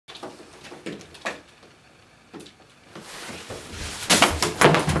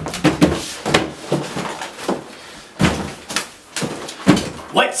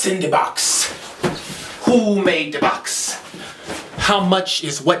What's in the box? Who made the box? How much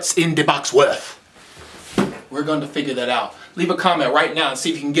is what's in the box worth? We're going to figure that out. Leave a comment right now and see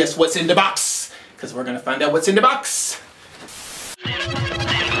if you can guess what's in the box, because we're going to find out what's in the box.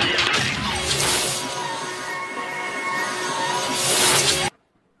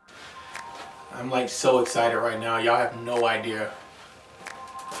 I'm like so excited right now. Y'all have no idea.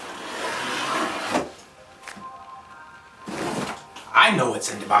 I know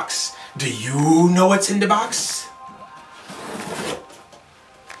what's in the box. Do you know what's in the box?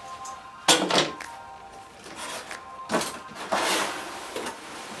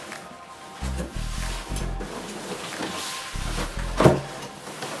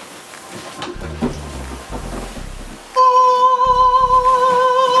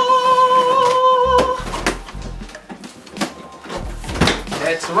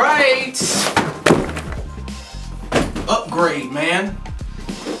 That's right. Upgrade, man.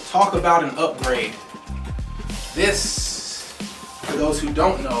 Talk about an upgrade. This, for those who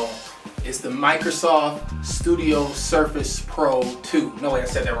don't know, is the Microsoft Studio Surface Pro 2. No, wait, I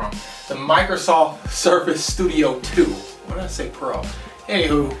said that wrong. The Microsoft Surface Studio 2. Why did I say Pro?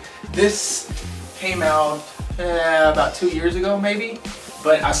 Anywho, this came out about 2 years ago, maybe.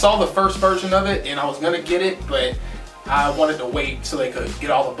 But I saw the first version of it and I was gonna get it, but I wanted to wait so they could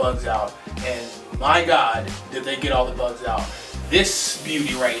get all the bugs out. And my God, did they get all the bugs out. This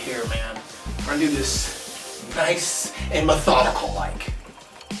beauty right here, man. We're gonna do this nice and methodical like.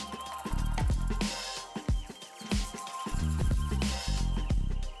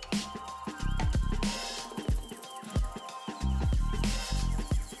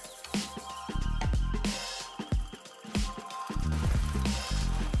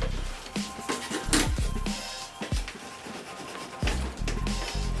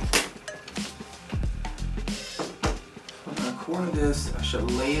 According to this, I should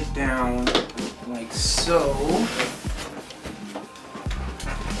lay it down like so.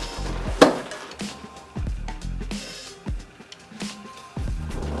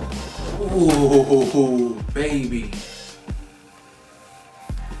 Ooh, baby.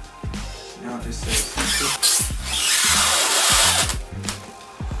 Now this is.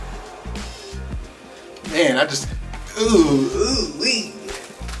 Man, I just. Ooh,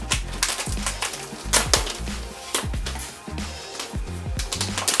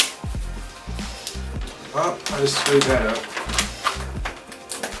 Oh, I just screwed that up.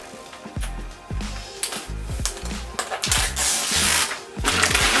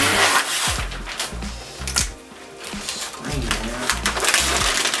 Screen, man.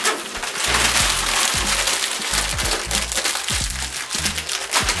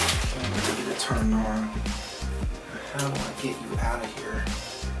 Get it turned on. How do I get you out of here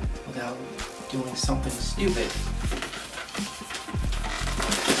without doing something stupid?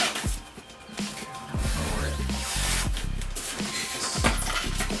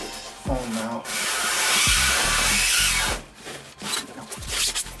 Now.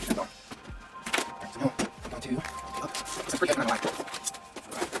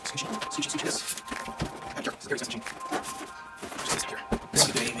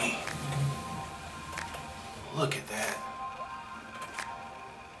 Baby. Look at that.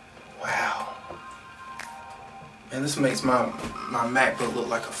 Wow. Man, this makes my MacBook look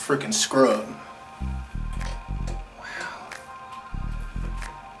like a freaking scrub.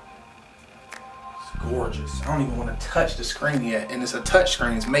 Gorgeous. I don't even want to touch the screen yet, and it's a touch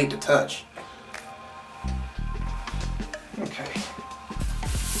screen. It's made to touch. Okay.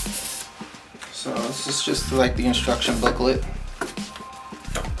 So this is just like the instruction booklet. I'm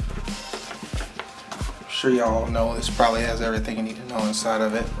sure y'all know this probably has everything you need to know inside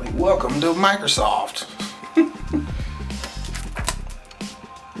of it. Like, welcome to Microsoft.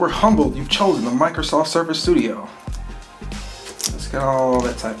 We're humbled you've chosen the Microsoft Surface Studio. Got all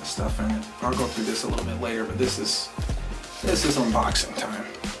that type of stuff in it. I'll go through this a little bit later, but this is unboxing time.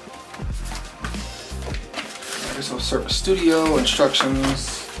 Microsoft Surface Studio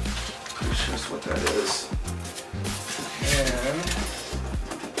instructions. Pretty sure that's what that is. And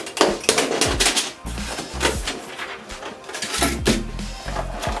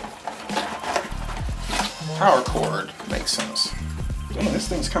power cord makes sense. Dang, this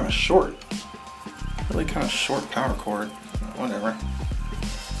thing's kind of short. Really kind of short power cord. Whatever.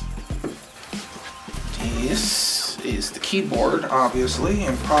 This is the keyboard, obviously,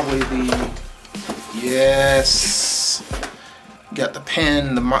 and probably the, yes, got the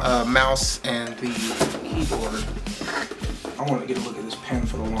pen, the mouse, and the keyboard. I want to get a look at this pen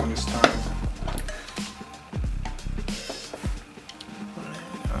for the longest time.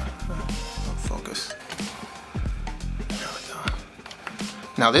 Focus. There we go.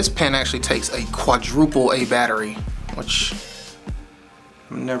 Now this pen actually takes a quadruple A battery, which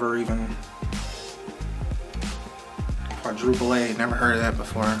I've never even, quadruple A, never heard of that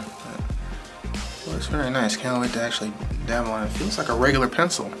before. But, well, it's very nice. Can't wait to actually dabble on it. It feels like a regular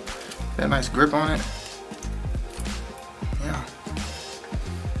pencil. Got a nice grip on it. Yeah.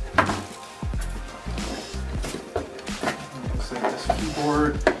 This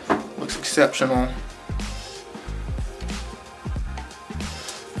keyboard looks exceptional.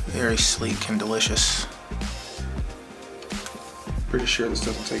 Very sleek and delicious. Pretty sure this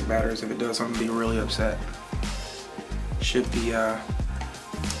doesn't take batteries. If it does, I'm gonna be really upset. Should be, I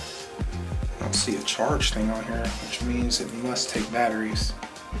don't see a charge thing on here, which means it must take batteries,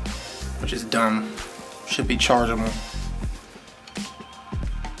 which is dumb. Should be chargeable.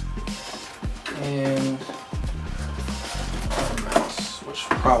 And a mouse, which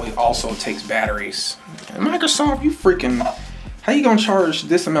probably also takes batteries. And Microsoft, you freaking, how you gonna charge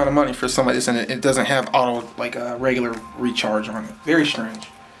this amount of money for somebody that's in it? It doesn't have auto, like a regular recharge on it. Very strange.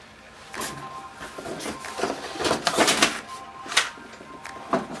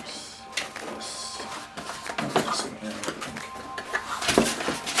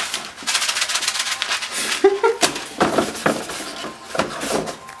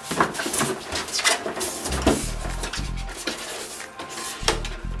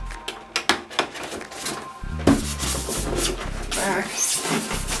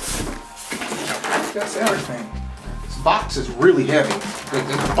 That's everything. This box is really heavy.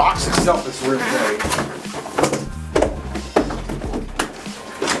 The box itself is really heavy.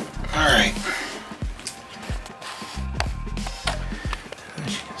 Alright.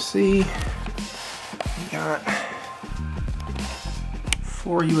 As you can see, we got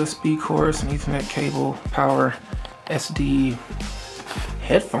 4 USB cords, an Ethernet cable, power, SD,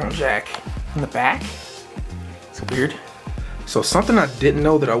 headphone jack in the back. It's weird. So something I didn't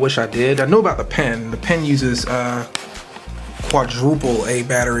know that I wish I did. I know about the pen. The pen uses quadruple A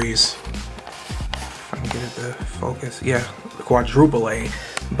batteries. If I can get it to focus. Yeah, quadruple A.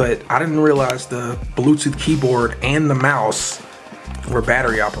 But I didn't realize the Bluetooth keyboard and the mouse were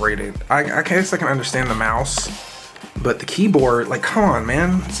battery operated. I guess I can understand the mouse, but the keyboard, like, come on,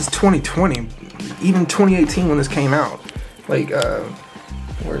 man. This is 2020. Even 2018 when this came out. Like,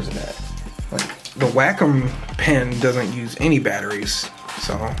 where is it at? Like, the Wacom pen doesn't use any batteries.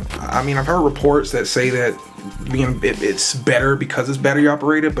 So, I mean, I've heard reports that say that it's better because it's battery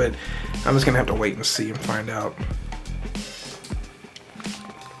operated, but I'm just gonna have to wait and see and find out.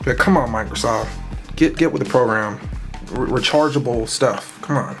 But come on, Microsoft, get with the program. Rechargeable stuff.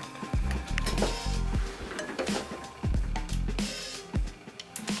 Come on.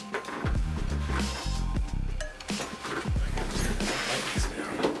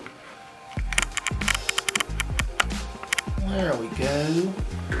 There we go.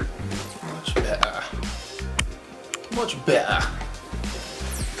 Much better. Much better.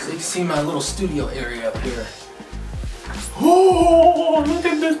 So you can see my little studio area up here. Oh, look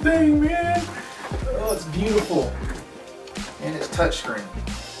at this thing, man. Oh, it's beautiful. And it's touchscreen.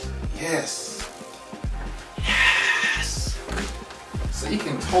 Yes. Yes. So you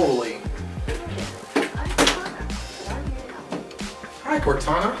can totally. Hi,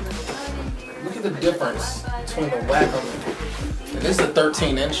 Cortana. Look at the difference between the Wacom. And this is a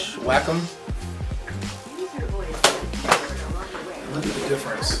 13-inch Wacom. Look at the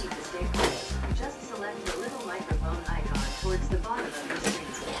difference. Just select the little microphone icon towards the bottom of the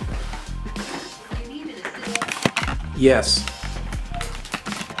screen. You need an assistant. Yes.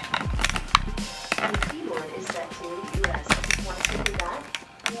 The keyboard is set to US. Want to do that?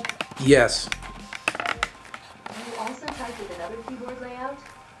 Yes. Can you also type with another keyboard layout?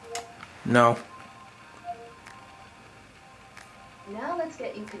 No. Now let's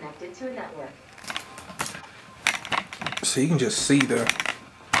get you connected to a network. So you can just see the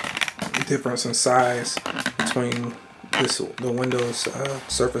difference in size between the Windows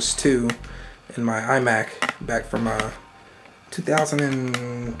Surface 2 and my iMac back from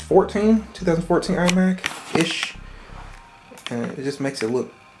 2014 iMac-ish. And it just makes it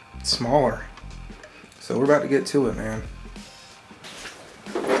look smaller. So we're about to get to it, man.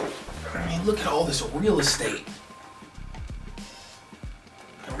 I mean, look at all this real estate.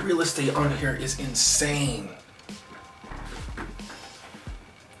 The real estate on here is insane.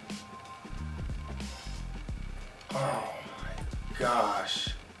 Oh my gosh.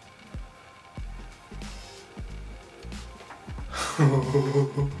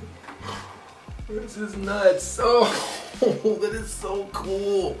 This is nuts. Oh, that is so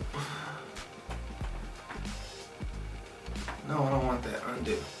cool. No, I don't want that.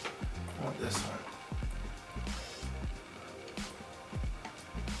 Undo. I want this one.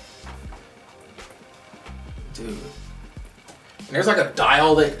 dude. And there's like a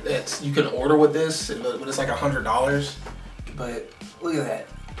dial that's you can order with this, but it's like $100. But look at that.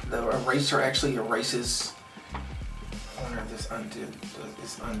 The eraser actually erases. I wonder if this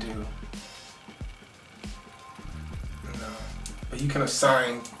undo. No. But you can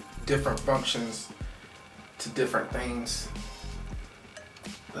assign different functions to different things.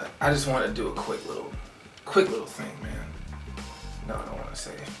 But I just wanted to do a quick little thing, man. No, I don't want to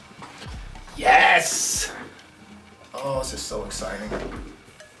say. Yes! Oh, this is so exciting. Alright,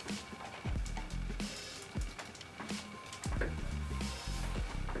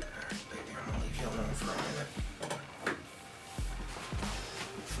 baby, I'm gonna leave you alone for a minute.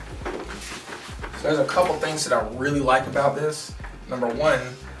 So there's a couple things that I really like about this. Number one,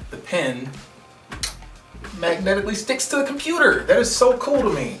 the pen magnetically sticks to the computer. That is so cool to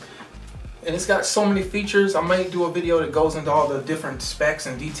me. And it's got so many features. I might do a video that goes into all the different specs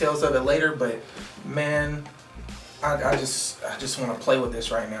and details of it later, but man, I just want to play with this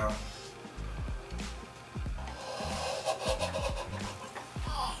right now.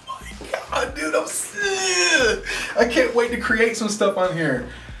 Oh my god, dude, I can't wait to create some stuff on here.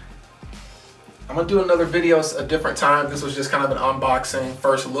 I'm gonna do another video a different time. This was just kind of an unboxing,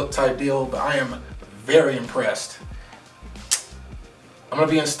 first look type deal, but I am very impressed. I'm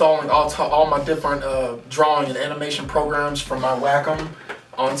gonna be installing all my different drawing and animation programs from my Wacom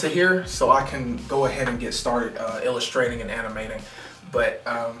onto here, so I can go ahead and get started illustrating and animating. But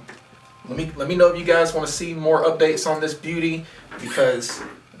let me know if you guys want to see more updates on this beauty, because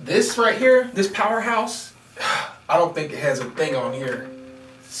this right here, this powerhouse, I don't think it has a thing on here.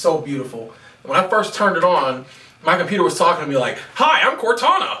 It's so beautiful. When I first turned it on, my computer was talking to me like, "Hi, I'm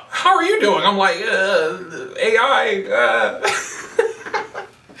Cortana. How are you doing?" I'm like, AI.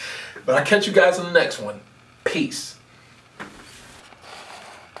 But I'll catch you guys in the next one. Peace.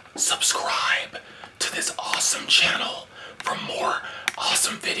 Subscribe to this awesome channel for more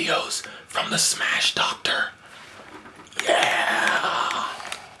awesome videos from the Smash Doctor.